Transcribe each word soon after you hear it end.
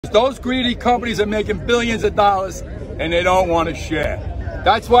Those greedy companies are making billions of dollars and they don't want to share.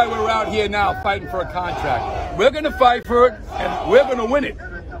 That's why we're out here now fighting for a contract. We're going to fight for it and we're going to win it.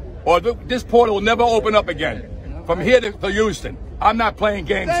 Or this portal will never open up again. From here to Houston. I'm not playing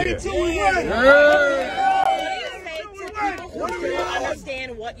games here. Who don't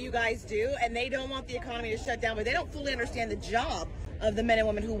understand what you guys do, and they don't want the economy to shut down, but they don't fully understand the job of the men and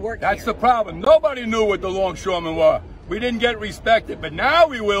women who work here. That's the problem. Nobody knew what the longshoremen were. We didn't get respected, but now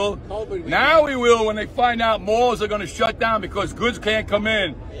we will. Now we will when they find out malls are going to shut down because goods can't come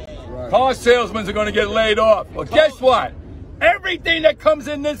in. Car salesmen are going to get laid off. Well, guess what? Everything that comes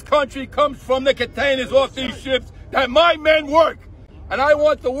in this country comes from the containers off these ships that my men work. And I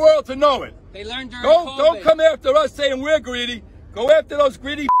want the world to know it. They learned during Don't come after us saying we're greedy. Go after those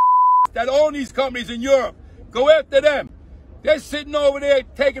greedy that own these companies in Europe. Go after them. They're sitting over there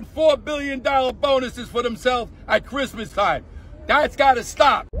taking $4 billion bonuses for themselves at Christmas time. That's got to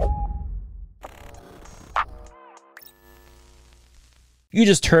stop. You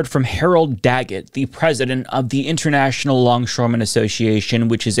just heard from Harold Daggett, the president of the International Longshoreman Association,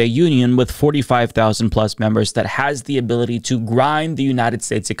 which is a union with 45,000 plus members that has the ability to grind the United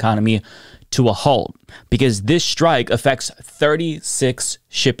States economy to a halt, because this strike affects 36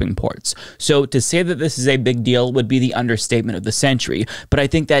 shipping ports. So to say that this is a big deal would be the understatement of the century, but I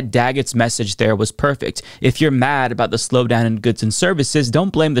think that Daggett's message there was perfect. If you're mad about the slowdown in goods and services,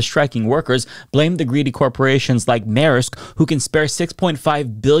 don't blame the striking workers, blame the greedy corporations like Maersk, who can spare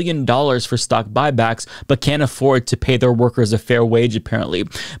 $6.5 billion for stock buybacks, but can't afford to pay their workers a fair wage, apparently.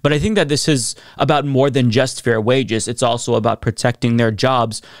 But I think that this is about more than just fair wages. It's also about protecting their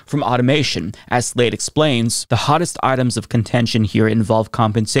jobs from automation. As Slate explains, the hottest items of contention here involve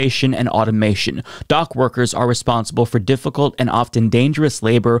compensation and automation. Dock workers are responsible for difficult and often dangerous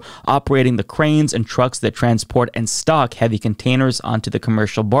labor operating the cranes and trucks that transport and stock heavy containers onto the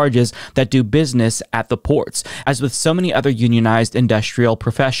commercial barges that do business at the ports. As with so many other unionized industrial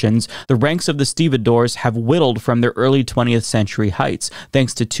professions, the ranks of the stevedores have whittled from their early 20th century heights,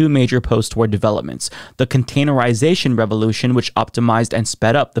 thanks to two major post-war developments: the containerization revolution, which optimized and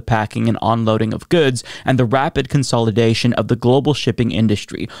sped up the packing and unloading of goods, and the rapid consolidation of the global shipping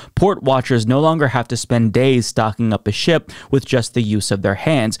industry. Port watchers no longer have to spend days stocking up a ship with just the use of their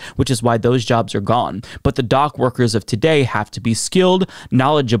hands, which is why those jobs are gone. But the dock workers of today have to be skilled,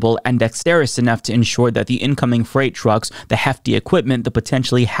 knowledgeable, and dexterous enough to ensure that the incoming freight trucks, the hefty equipment, the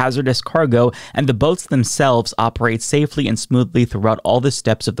potentially hazardous cargo, and the boats themselves operate safely and smoothly throughout all the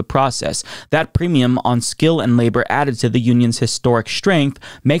steps of the process. That premium on skill and labor added to the union's historic strength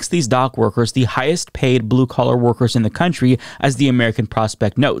makes these dock workers the highest paid blue-collar workers in the country, as the American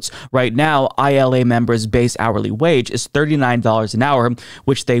Prospect notes. Right now, ILA members' base hourly wage is $39 an hour,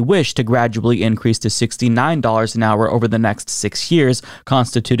 which they wish to gradually increase to $69 an hour over the next 6 years,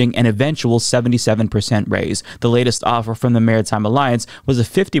 constituting an eventual 77% raise. The latest offer from the Maritime Alliance was a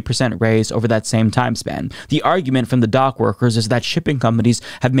 50% raise over that same time span. The argument from the dock workers is that shipping companies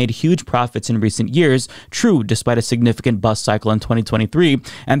have made huge profits in recent years, true despite a significant bust cycle in 2023,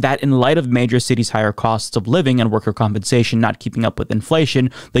 and that in light of major cities' higher costs of living and worker compensation not keeping up with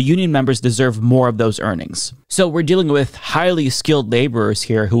inflation, the union members deserve more of those earnings. So we're dealing with highly skilled laborers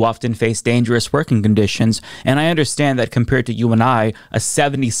here who often face dangerous working conditions, and I understand that compared to you and I, a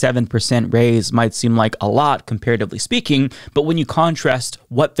 77% raise might seem like a lot comparatively speaking, but when you contrast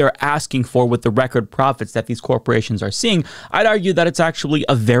what they're asking for with the record profits that these corporations are seeing, I'd argue that it's actually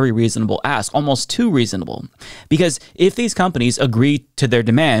a very reasonable ask, almost too reasonable. Because if these companies agree to their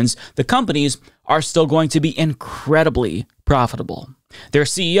demands, the companies are still going to be incredibly profitable. Their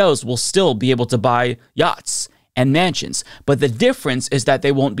CEOs will still be able to buy yachts and mansions, but the difference is that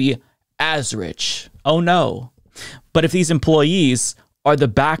they won't be as rich. Oh no. But if these employees are the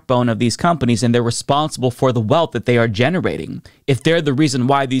backbone of these companies and they're responsible for the wealth that they are generating, if they're the reason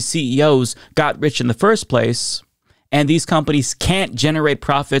why these CEOs got rich in the first place, and these companies can't generate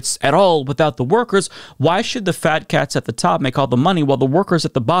profits at all without the workers, why should the fat cats at the top make all the money while the workers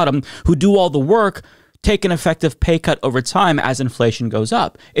at the bottom who do all the work take an effective pay cut over time as inflation goes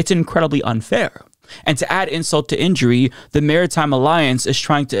up? It's incredibly unfair. And to add insult to injury, the Maritime Alliance is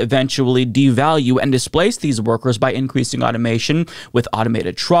trying to eventually devalue and displace these workers by increasing automation with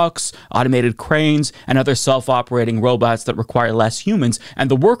automated trucks, automated cranes, and other self-operating robots that require less humans.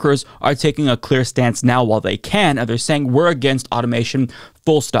 And the workers are taking a clear stance now while they can, and they're saying we're against automation,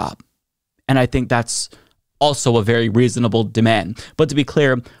 full stop. And I think that's also a very reasonable demand. But to be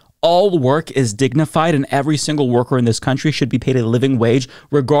clear, all work is dignified, and every single worker in this country should be paid a living wage,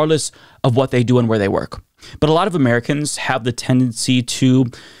 regardless of what they do and where they work. But a lot of Americans have the tendency to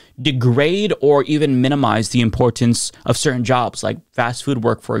degrade or even minimize the importance of certain jobs, like fast food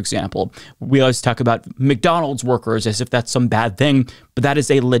work, for example. We always talk about McDonald's workers as if that's some bad thing, but that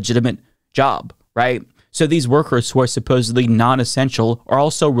is a legitimate job, right? So these workers who are supposedly non-essential are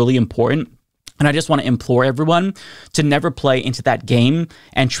also really important. And I just want to implore everyone to never play into that game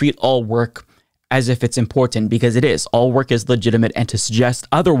and treat all work as if it's important, because it is. All work is legitimate, and to suggest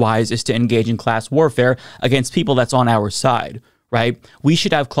otherwise is to engage in class warfare against people that's on our side, right? We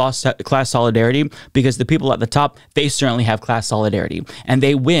should have class solidarity, because the people at the top, they certainly have class solidarity, and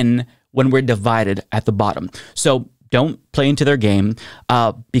they win when we're divided at the bottom. So don't play into their game,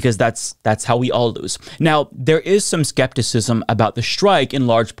 because that's how we all lose. Now, there is some skepticism about the strike, in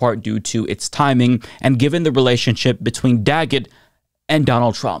large part due to its timing, and given the relationship between Daggett and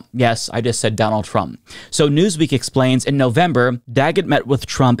Donald Trump. Yes, I just said Donald Trump. So Newsweek explains, in November, Daggett met with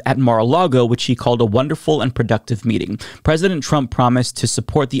Trump at Mar-a-Lago, which he called a wonderful and productive meeting. President Trump promised to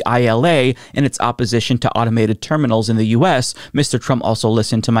support the ILA in its opposition to automated terminals in the U.S. Mr. Trump also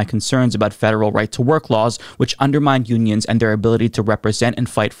listened to my concerns about federal right-to-work laws, which undermine unions and their ability to represent and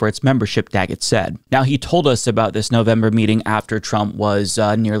fight for its membership, Daggett said. Now, he told us about this November meeting after Trump was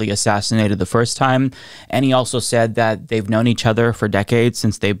nearly assassinated the first time, and he also said that they've known each other for decades,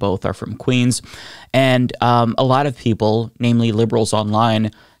 since they both are from Queens. And a lot of people, namely liberals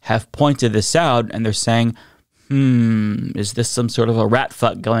online, have pointed this out, and they're saying, is this some sort of a rat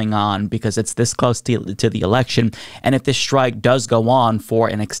fuck going on, because it's this close to the election? And if this strike does go on for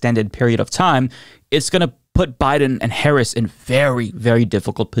an extended period of time, it's going to put Biden and Harris in very, very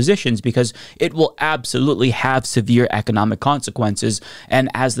difficult positions, because it will absolutely have severe economic consequences. And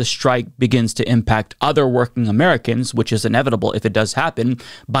as the strike begins to impact other working Americans, which is inevitable if it does happen,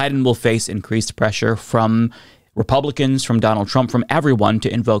 Biden will face increased pressure from Republicans, from Donald Trump, from everyone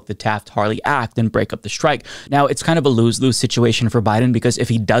to invoke the Taft-Hartley Act and break up the strike. Now, it's kind of a lose-lose situation for Biden, because if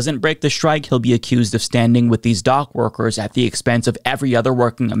he doesn't break the strike, he'll be accused of standing with these dock workers at the expense of every other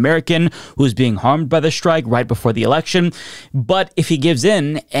working American who's being harmed by the strike right before the election. But if he gives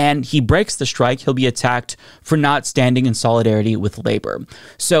in and he breaks the strike, he'll be attacked for not standing in solidarity with labor.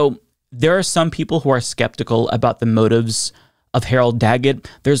 So there are some people who are skeptical about the motives of Harold Daggett.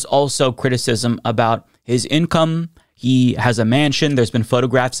 There's also criticism about his income. He has a mansion. There's been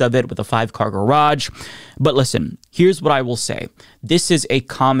photographs of it with a 5-car garage. But listen, here's what I will say. This is a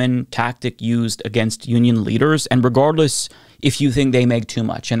common tactic used against union leaders. And regardless if you think they make too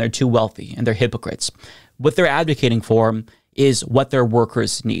much and they're too wealthy and they're hypocrites, what they're advocating for is what their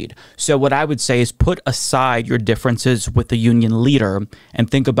workers need. So what I would say is put aside your differences with the union leader and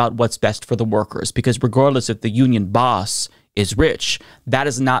think about what's best for the workers. Because regardless if the union boss is rich, that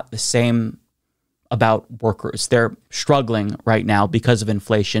is not the same about workers. They're struggling right now because of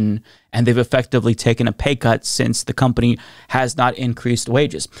inflation, and they've effectively taken a pay cut since the company has not increased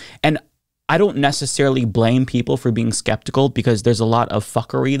wages. And I don't necessarily blame people for being skeptical, because there's a lot of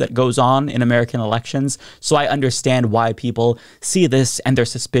fuckery that goes on in American elections. So I understand why people see this and they're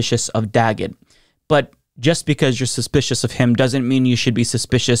suspicious of Daggett. But just because you're suspicious of him doesn't mean you should be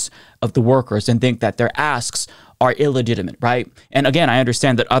suspicious of the workers and think that their asks are illegitimate, right? And again, I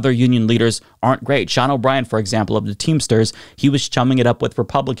understand that other union leaders aren't great. Sean O'Brien, for example, of the Teamsters, he was chumming it up with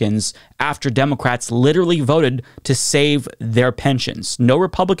Republicans after Democrats literally voted to save their pensions. No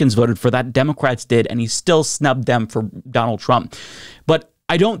Republicans voted for that. Democrats did, and he still snubbed them for Donald Trump. But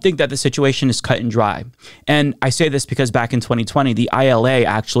I don't think that the situation is cut and dry. And I say this because back in 2020, the ILA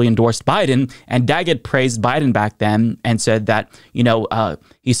actually endorsed Biden, and Daggett praised Biden back then and said that,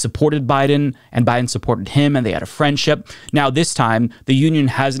 he supported Biden and Biden supported him, and they had a friendship. Now, this time, the union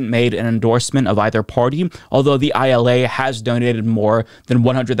hasn't made an endorsement of either party, although the ILA has donated more than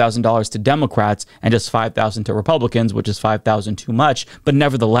 $100,000 to Democrats and just $5,000 to Republicans, which is $5,000 too much. But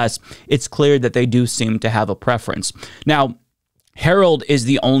nevertheless, it's clear that they do seem to have a preference. Now, Harold is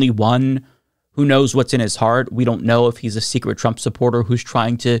the only one who knows what's in his heart. We don't know if he's a secret Trump supporter who's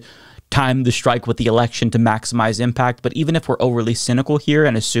trying to time the strike with the election to maximize impact. But even if we're overly cynical here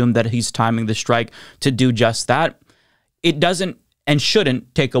and assume that he's timing the strike to do just that, it doesn't and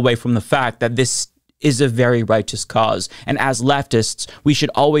shouldn't take away from the fact that this is a very righteous cause. And as leftists, we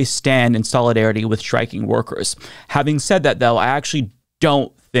should always stand in solidarity with striking workers. Having said that, though, I actually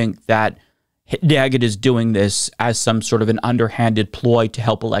don't think that Daggett is doing this as some sort of an underhanded ploy to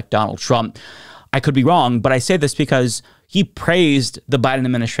help elect Donald Trump. I could be wrong, but I say this because he praised the Biden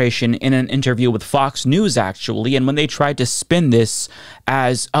administration in an interview with Fox News, actually. And when they tried to spin this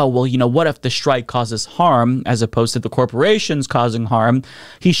as, oh, well, what if the strike causes harm as opposed to the corporations causing harm,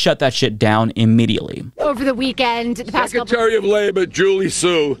 he shut that shit down immediately. Over the weekend, the past Secretary of Labor Julie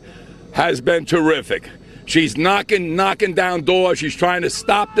Su has been terrific. She's knocking down doors. She's trying to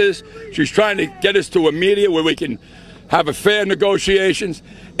stop this. She's trying to get us to a media where we can have a fair negotiations.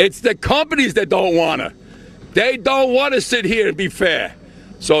 It's the companies that don't want to. They don't want to sit here and be fair.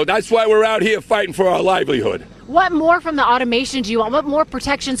 So that's why we're out here fighting for our livelihood. What more from the automation do you want? What more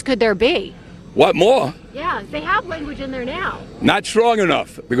protections could there be? What more? Yeah, they have language in there now. Not strong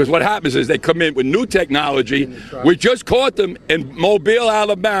enough, because what happens is they come in with new technology. We just caught them in Mobile,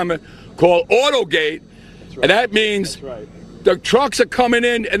 Alabama, called Autogate, and that means the trucks are coming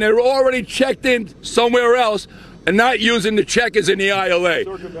in and they're already checked in somewhere else and not using the checkers in the ILA.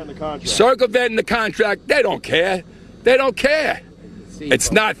 Circumventing the contract. They don't care. They don't care.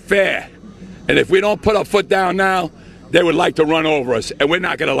 It's not fair. And if we don't put our foot down now, they would like to run over us, and we're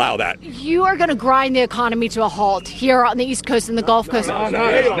not going to allow that. You are going to grind the economy to a halt here on the East Coast and the Gulf Coast. No,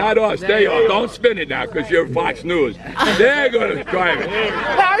 not us. They are. Don't spin it now, because you're Fox News. They're going to drive it.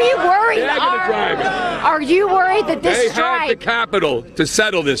 But are you worried? They're going to drive it. Are you worried that this strike... They have the capital to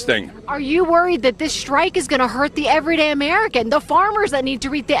settle this thing. Are you worried that this strike is going to hurt the everyday American, the farmers that need to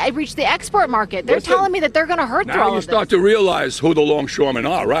reach the export market? They're telling me that they're going to hurt through all of this. Now you start to realize who the longshoremen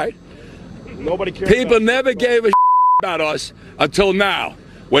are, right? Nobody cares. People never gave a about us until now,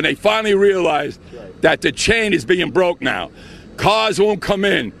 when they finally realized that the chain is being broke now. Cars won't come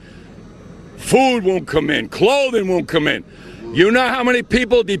in, food won't come in, clothing won't come in. You know how many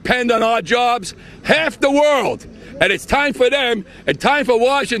people depend on our jobs? Half the world. And it's time for them and time for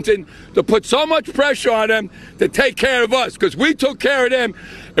Washington to put so much pressure on them to take care of us, because we took care of them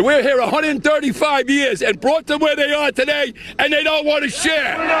and we're here 135 years and brought them where they are today, and they don't want to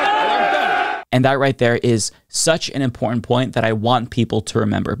share. And that right there is such an important point that I want people to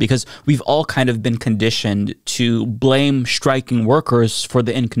remember, because we've all kind of been conditioned to blame striking workers for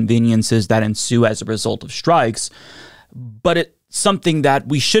the inconveniences that ensue as a result of strikes. But it's something that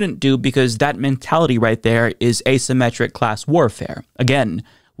we shouldn't do, because that mentality right there is asymmetric class warfare. Again,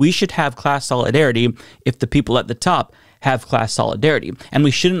 we should have class solidarity if the people at the top have class solidarity. And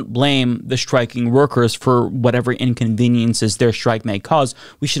we shouldn't blame the striking workers for whatever inconveniences their strike may cause.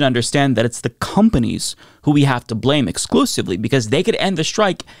 We should understand that it's the companies who we have to blame exclusively, because they could end the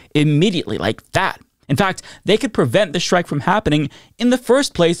strike immediately like that. In fact, they could prevent the strike from happening in the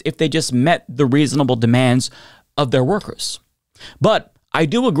first place if they just met the reasonable demands of their workers. But I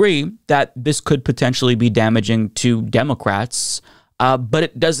do agree that this could potentially be damaging to Democrats, but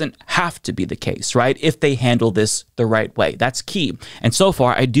it doesn't have to be the case, right? If they handle this the right way. That's key. And so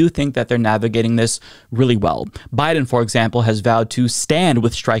far, I do think that they're navigating this really well. Biden, for example, has vowed to stand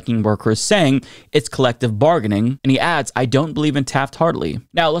with striking workers, saying it's collective bargaining. And he adds, I don't believe in Taft-Hartley.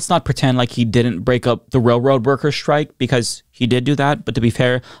 Now, let's not pretend like he didn't break up the railroad workers' strike, because he did do that. But to be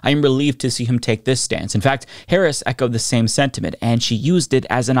fair, I am relieved to see him take this stance. In fact, Harris echoed the same sentiment, and she used it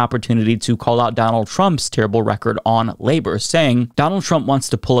as an opportunity to call out Donald Trump's terrible record on labor, saying, Donald Trump wants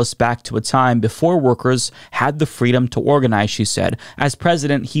to pull us back to a time before workers had the freedom to organize, she said. As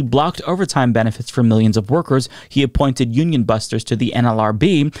president, he blocked overtime benefits for millions of workers. He appointed union busters to the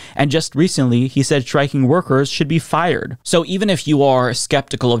NLRB. And just recently, he said striking workers should be fired. So even if you are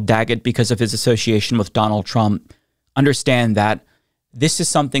skeptical of Daggett because of his association with Donald Trump, understand that this is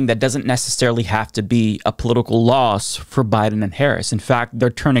something that doesn't necessarily have to be a political loss for Biden and Harris. In fact, they're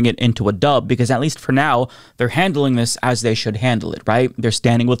turning it into a dub, because at least for now, they're handling this as they should handle it, right? They're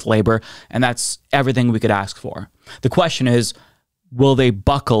standing with labor, and that's everything we could ask for. The question is, will they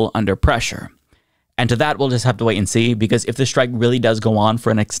buckle under pressure? And to that, we'll just have to wait and see, because if the strike really does go on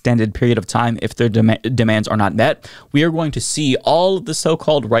for an extended period of time, if their demands are not met, we are going to see all of the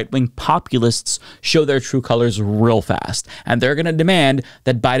so-called right-wing populists show their true colors real fast. And they're going to demand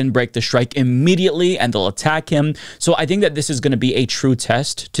that Biden break the strike immediately, and they'll attack him. So I think that this is going to be a true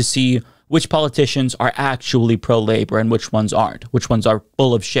test to see which politicians are actually pro-labor and which ones aren't, which ones are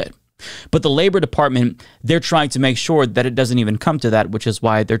full of shit. But the Labor Department, they're trying to make sure that it doesn't even come to that, which is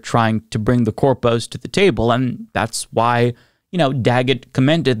why they're trying to bring the corpos to the table. And that's why, you know, Daggett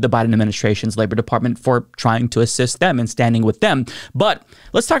commended the Biden administration's Labor Department for trying to assist them and standing with them. But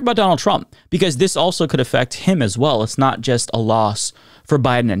let's talk about Donald Trump, because this also could affect him as well. It's not just a loss for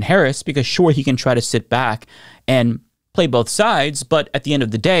Biden and Harris, because sure, he can try to sit back and play both sides, but at the end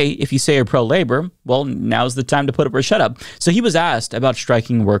of the day, if you say you're pro-labor, well, now's the time to put up or shut up. So he was asked about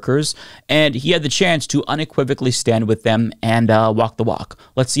striking workers, and he had the chance to unequivocally stand with them and walk the walk.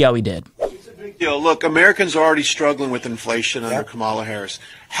 Let's see how he did. It's a big deal. Look, Americans are already struggling with inflation under Kamala Harris.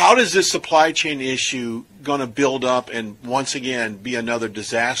 How does this supply chain issue going to build up and once again be another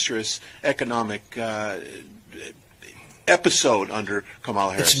disastrous economic episode under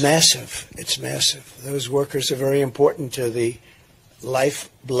Kamala Harris? It's massive. It's massive. Those workers are very important to the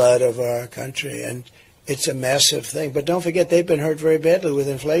lifeblood of our country, and it's a massive thing. But don't forget, they've been hurt very badly with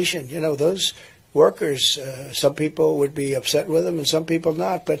inflation. You know, those workers, some people would be upset with them and some people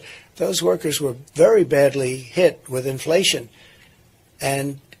not, but those workers were very badly hit with inflation.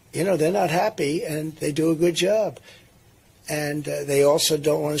 And, you know, they're not happy, and they do a good job. And they also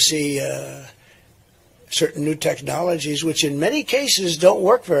don't want to see certain new technologies, which in many cases don't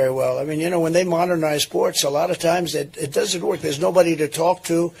work very well. I mean, you know, when they modernize ports, a lot of times it doesn't work. There's nobody to talk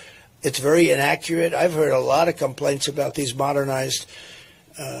to. It's very inaccurate. I've heard a lot of complaints about these modernized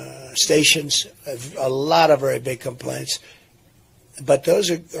stations, a lot of very big complaints. But those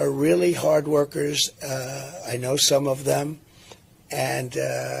are really hard workers. I know some of them. And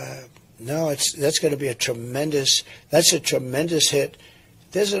no, that's going to be a tremendous hit.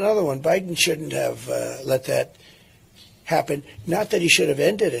 There's another one. Biden shouldn't have let that happen. Not that he should have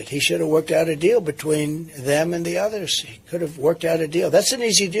ended it. He should have worked out a deal between them and the others. He could have worked out a deal. That's an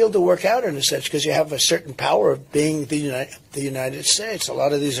easy deal to work out in a sense, because you have a certain power of being the United States. A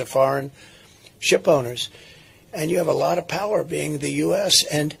lot of these are foreign ship owners. And you have a lot of power being the U.S.,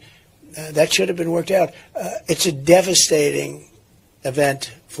 and that should have been worked out. It's a devastating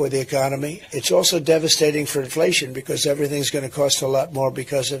event for the economy. It's also devastating for inflation, because everything's going to cost a lot more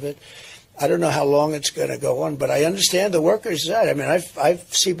because of it. I don't know how long it's going to go on, but I understand the workers' side. I mean, I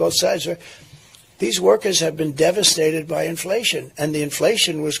see both sides. These workers have been devastated by inflation, and the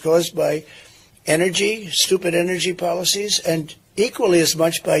inflation was caused by energy, stupid energy policies, and equally as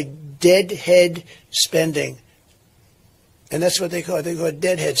much by deadhead spending. And that's what they call it. They call it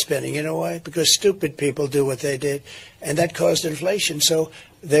deadhead spending. You know why? Because stupid people do what they did, and that caused inflation. So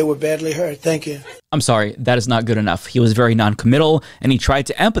they were badly hurt. Thank you. I'm sorry, that is not good enough. He was very non-committal, and he tried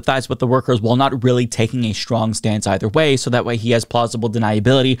to empathize with the workers while not really taking a strong stance either way, so that way he has plausible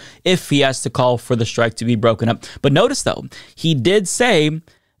deniability if he has to call for the strike to be broken up. But notice, though, he did say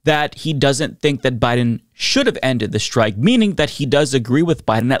that he doesn't think that Biden should have ended the strike, meaning that he does agree with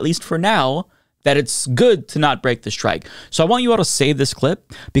Biden, at least for now, that it's good to not break the strike. So I want you all to save this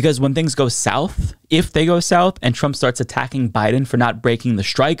clip, because when things go south, if they go south and Trump starts attacking Biden for not breaking the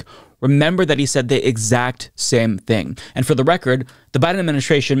strike, remember that he said the exact same thing. And for the record, the Biden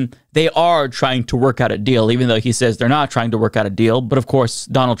administration, they are trying to work out a deal, even though he says they're not trying to work out a deal. But of course,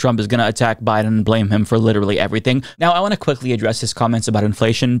 Donald Trump is going to attack Biden and blame him for literally everything. Now, I want to quickly address his comments about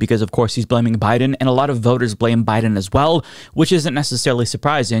inflation, because of course he's blaming Biden, and a lot of voters blame Biden as well, which isn't necessarily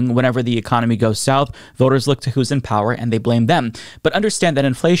surprising. Whenever the economy goes south, voters look to who's in power and they blame them. But understand that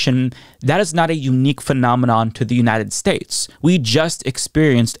inflation, that is not a unique phenomenon to the United States. We just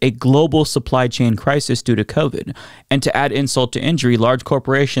experienced a global supply chain crisis due to COVID. And to add insult to injury, large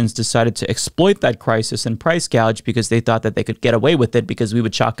corporations decided to exploit that crisis and price gouge because they thought that they could get away with it because we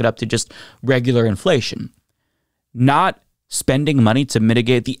would chalk it up to just regular inflation. Not spending money to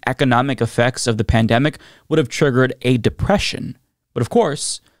mitigate the economic effects of the pandemic would have triggered a depression. But of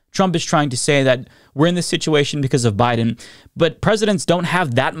course, Trump is trying to say that we're in this situation because of Biden, but presidents don't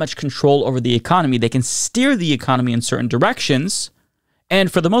have that much control over the economy. They can steer the economy in certain directions,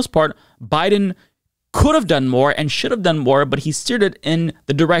 and for the most part, Biden could have done more and should have done more, but he steered it in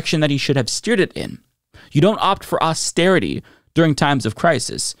the direction that he should have steered it in. You don't opt for austerity during times of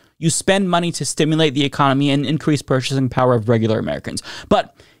crisis. You spend money to stimulate the economy and increase purchasing power of regular Americans.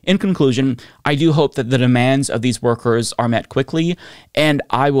 But in conclusion, I do hope that the demands of these workers are met quickly, and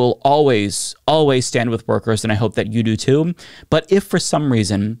I will always stand with workers, and I hope that you do too. But if for some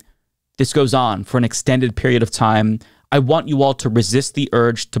reason this goes on for an extended period of time, I want you all to resist the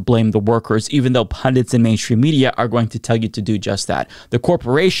urge to blame the workers, even though pundits and mainstream media are going to tell you to do just that. The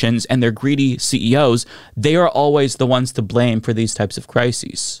corporations and their greedy CEOs, they are always the ones to blame for these types of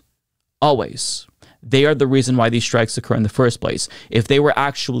crises. Always. They are the reason why these strikes occur in the first place. If they were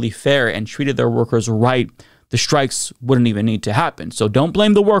actually fair and treated their workers right, the strikes wouldn't even need to happen. So don't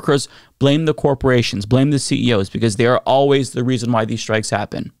blame the workers, blame the corporations, blame the CEOs, because they are always the reason why these strikes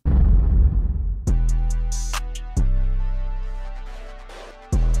happen.